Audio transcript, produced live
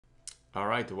All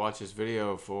right, to watch this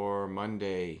video for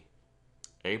Monday,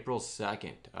 April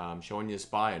 2nd. I'm showing you the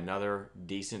SPY, another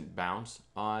decent bounce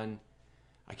on,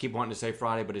 I keep wanting to say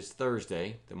Friday, but it's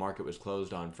Thursday. The market was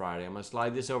closed on Friday. I'm going to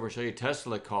slide this over, show you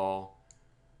Tesla call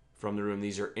from the room.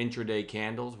 These are intraday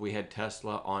candles. We had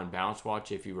Tesla on Bounce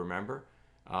Watch, if you remember.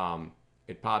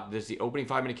 It popped, the opening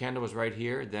 5-minute candle was right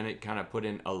here. Then it kind of put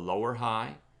in a lower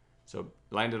high. So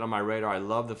landed on my radar. I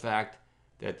love the fact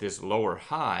that this lower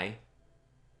high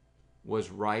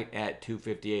was right at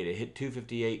 258. It hit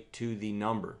 258 to the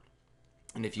number.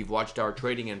 And if you've watched our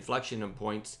Trading Inflection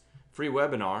Points free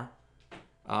webinar,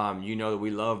 you know that we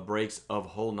love breaks of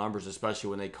whole numbers, especially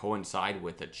when they coincide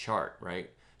with a chart, right?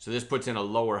 So this puts in a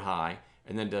lower high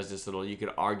and then does this little, you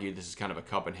could argue this is kind of a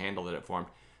cup and handle that it formed.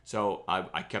 So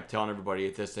I kept telling everybody,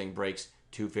 if this thing breaks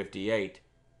 258,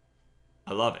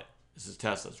 I love it. This is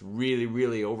Tesla. It's really,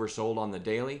 really oversold on the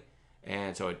daily.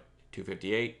 And so at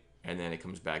 258, and then it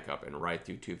comes back up and right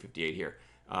through 258 here.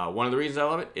 One of the reasons I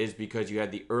love it is because you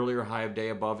had the earlier high of day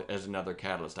above as another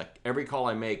catalyst. Like every call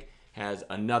I make has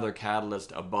another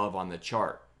catalyst above on the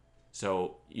chart.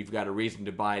 So you've got a reason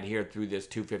to buy it here through this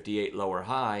 258 lower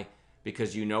high,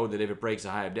 because you know that if it breaks a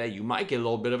high of day, you might get a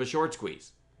little bit of a short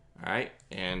squeeze. All right.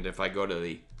 And if I go to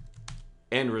the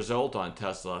end result on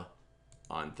Tesla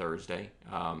on Thursday,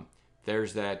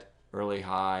 there's that early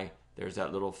high. There's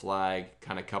that little flag,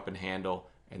 kind of cup and handle.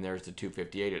 And there's the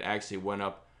 258. It actually went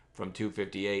up from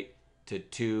 258 to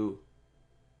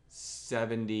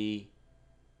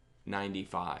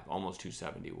 270.95, almost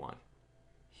 271.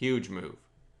 Huge move.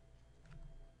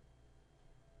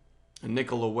 A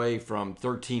nickel away from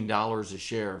 $13 a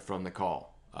share from the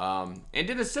call. And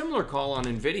did a similar call on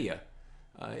NVIDIA.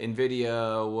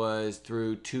 NVIDIA was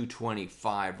through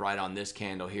 225 right on this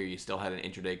candle here. You still had an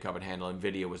intraday cup and handle.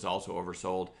 NVIDIA was also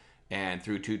oversold. And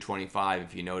through 225,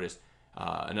 if you notice,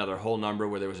 another whole number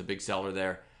where there was a big seller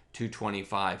there,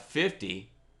 225.50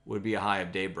 would be a high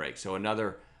of daybreak. So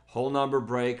another whole number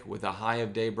break with a high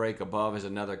of daybreak above is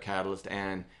another catalyst.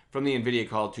 And from the NVIDIA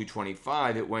call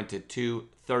 225, it went to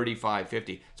 235.50. It's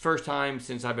the first time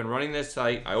since I've been running this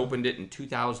site. I opened it in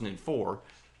 2004.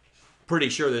 Pretty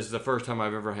sure this is the first time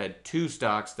I've ever had two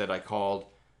stocks that I called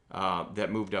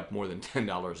that moved up more than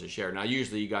 $10 a share. Now,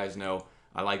 usually you guys know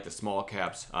I like the small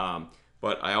caps.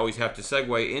 But I always have to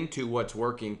segue into what's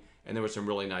working, and there were some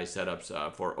really nice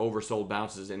setups for oversold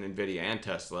bounces in NVIDIA and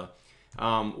Tesla.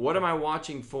 What am I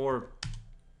watching for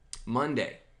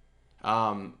Monday?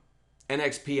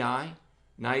 NXPI,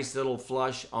 nice little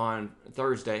flush on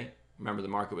Thursday. Remember, the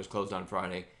market was closed on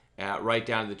Friday. Right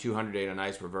down to the 200-day, a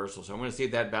nice reversal. So I'm going to see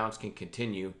if that bounce can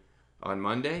continue on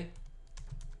Monday.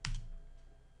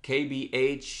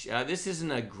 KBH, this isn't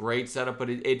a great setup,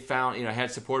 but it found, had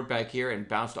support back here and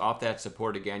bounced off that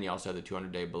support again. You also had the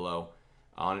 200-day below.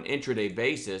 On an intraday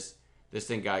basis, this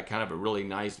thing got kind of a really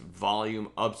nice volume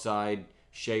upside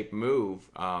shape move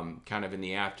kind of in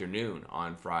the afternoon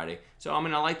on Friday. So, I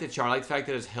like the chart. I like the fact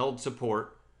that it's held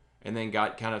support and then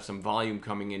got kind of some volume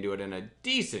coming into it and a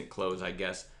decent close, I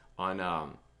guess,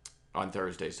 on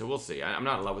Thursday. So we'll see. I'm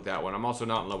not in love with that one. I'm also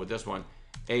not in love with this one.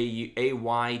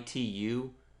 AYTU.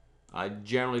 I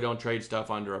generally don't trade stuff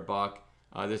under $1.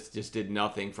 This just did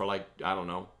nothing for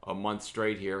a month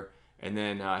straight here. And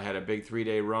then had a big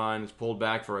 3-day run. It's pulled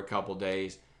back for a couple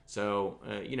days. So,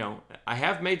 I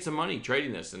have made some money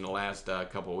trading this in the last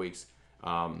couple of weeks.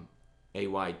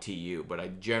 AYTU, but I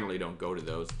generally don't go to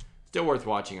those. Still worth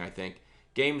watching, I think.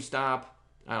 GameStop,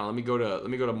 I don't know, let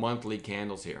me go to monthly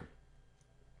candles here.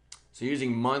 So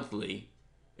using monthly,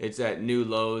 it's at new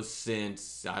lows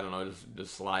since, I don't know,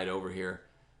 just slide over here,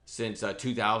 since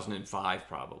 2005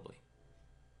 probably.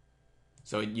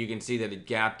 So you can see that it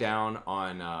gapped down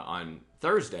on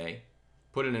Thursday,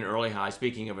 put in an early high.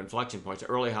 Speaking of inflection points,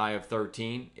 early high of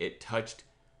 13. It touched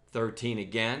 13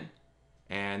 again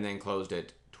and then closed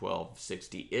at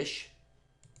 1260-ish.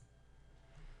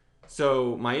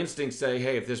 So my instincts say,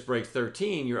 hey, if this breaks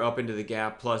 13, you're up into the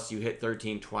gap. Plus, you hit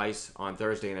 13 twice on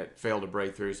Thursday and it failed to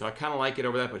break through. So I kind of like it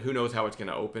over that, but who knows how it's going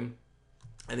to open.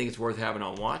 I think it's worth having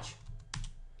on watch.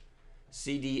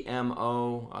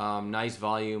 CDMO, nice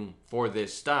volume for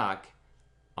this stock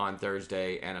on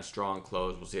Thursday and a strong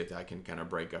close. We'll see if that can kind of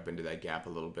break up into that gap a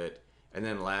little bit. And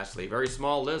then lastly, very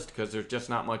small list because there's just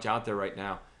not much out there right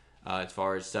now as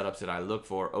far as setups that I look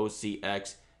for.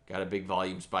 OCX got a big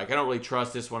volume spike. I don't really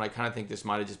trust this one. I kind of think this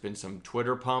might have just been some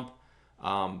Twitter pump,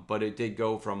 but it did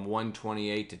go from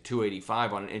 128 to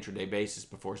 285 on an intraday basis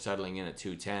before settling in at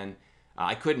 210.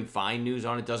 I couldn't find news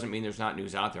on it. Doesn't mean there's not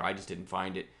news out there. I just didn't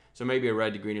find it. So maybe a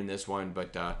red to green in this one,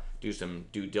 but do some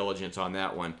due diligence on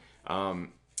that one.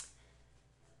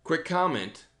 Quick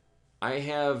comment I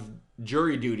have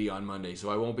jury duty on Monday, so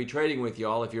I won't be trading with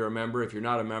y'all. If you're a member, if you're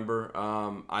not a member,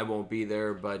 I won't be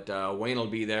there, but Wayne will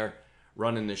be there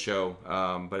running the show.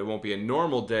 But it won't be a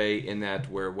normal day in that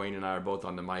where Wayne and I are both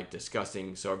on the mic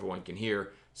discussing so everyone can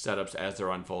hear setups as they're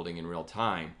unfolding in real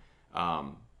time.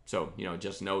 So,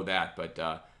 just know that.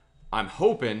 But I'm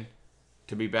hoping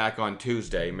to be back on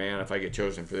Tuesday. Man, if I get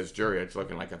chosen for this jury, it's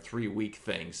looking like a 3-week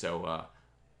thing. So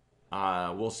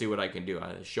we'll see what I can do.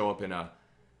 Show up in a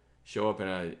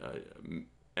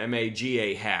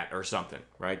MAGA hat or something,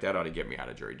 right? That ought to get me out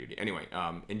of jury duty. Anyway,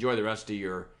 enjoy the rest of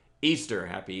your Easter.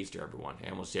 Happy Easter, everyone.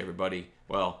 And we'll see everybody.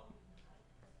 Well,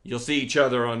 you'll see each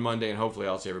other on Monday, and hopefully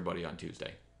I'll see everybody on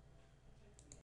Tuesday.